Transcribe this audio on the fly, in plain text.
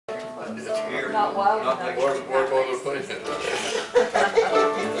Not wild enough. Where bother playing it?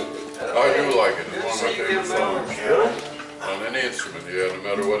 I do like it. It's one of my favorite songs. On any instrument, yeah, no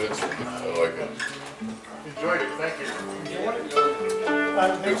matter what instrument, I like it. Enjoyed it, thank you.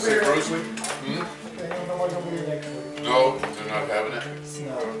 Good to see Bruce? They don't know what will be next week. No, they're not having it?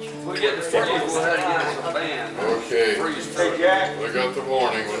 We get the freeze, we'll have to get us a band. Okay. Freeze. Hey, Jack, I got the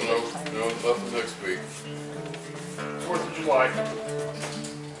warning, we'll know nothing next week. 4th of July.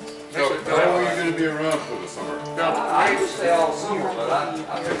 So, how are you going to be around for the summer? I used to stay all summer, but I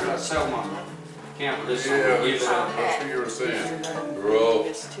figured I'd sell my camper this summer. Yeah, Give it up. that's what you were saying. We're all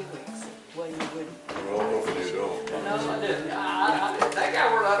It's 2 weeks. Well, you wouldn't. hoping you don't. No, I didn't. I didn't think I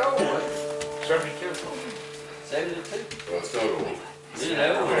were that old, but 72. 72. Well, it's not old. You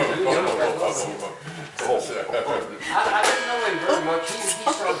know, I didn't know him very much. He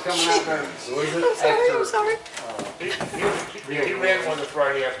started coming out there after. Sorry. He ran one this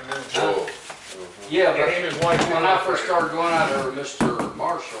Friday afternoon. Oh. Yeah, He and his wife but when went I out first Friday. started going out there with Mr.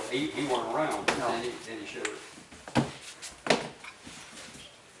 Marshall, he wasn't around. Then he showed it.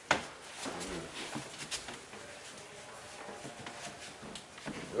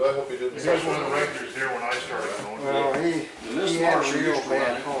 Well, I hope he didn't. He was one of the rangers here when I started going. Well, And Mr. he had a Marshall real used to run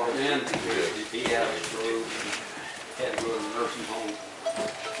bad it, heart. and he had a stroke, had to go to the nursing home.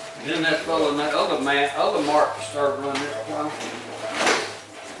 Then that fellow and that other Mark started running it.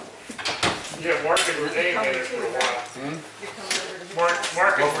 Yeah, Mark and Renee had it for a while.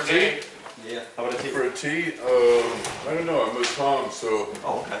 Mark and For Renee. tea? Yeah. How about a tea? For a tea? I don't know, I'm with Tom, so,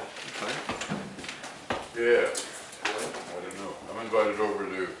 Oh, okay. Okay. yeah. I don't know. I'm invited over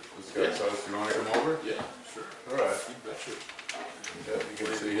to this guy's house. You wanna come over? Yeah, sure. All right. You betcha. Yeah, you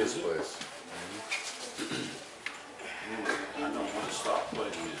can see his place. I don't want to stop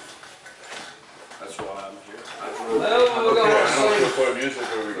playing music. That's why I'm here. Well, we're gonna Okay, have I know to we'll play music or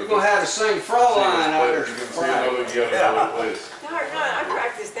we we're can gonna have to sing Fraulein out there. You can see another place. No, I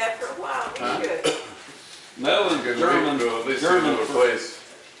practiced that for a while. It's good. Melvin, Okay, German, we'll at least see German another for place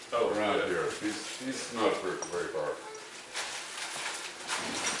Oh, around yeah. here. He's not very far.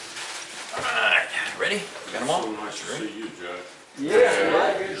 Alright, ready? Got them all? So nice to see you, Joe.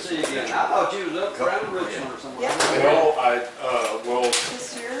 yeah, good to see you again. I thought you was up around Richmond or somewhere. Yeah. Well,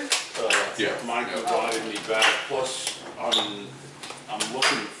 This year? Yeah. Mike invited me back, plus I'm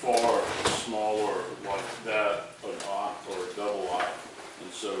looking for a smaller like that, an aught or a double aught.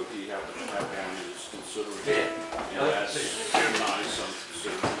 And so he happened to have one he was considering. And that's nice, I'm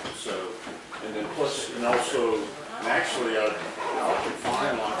considering. So, and then plus, and also, and actually, I can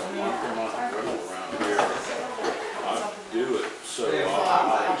find like a month rental around here. I do it, so I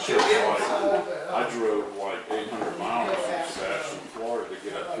drove like 800 miles from Sebastian, Florida to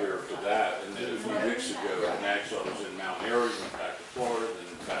get up here for that. And then a few weeks ago, and actually I was in Mount Airy, went back to Florida,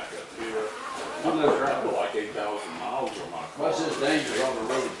 then back up here. I put like 8,000 miles on my car. What's this danger on the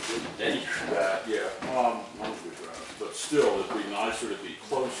road? Danger. Yeah, I'm good driver, but still, it'd be nicer to be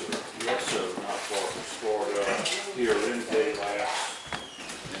closer, so not far from Florida, here in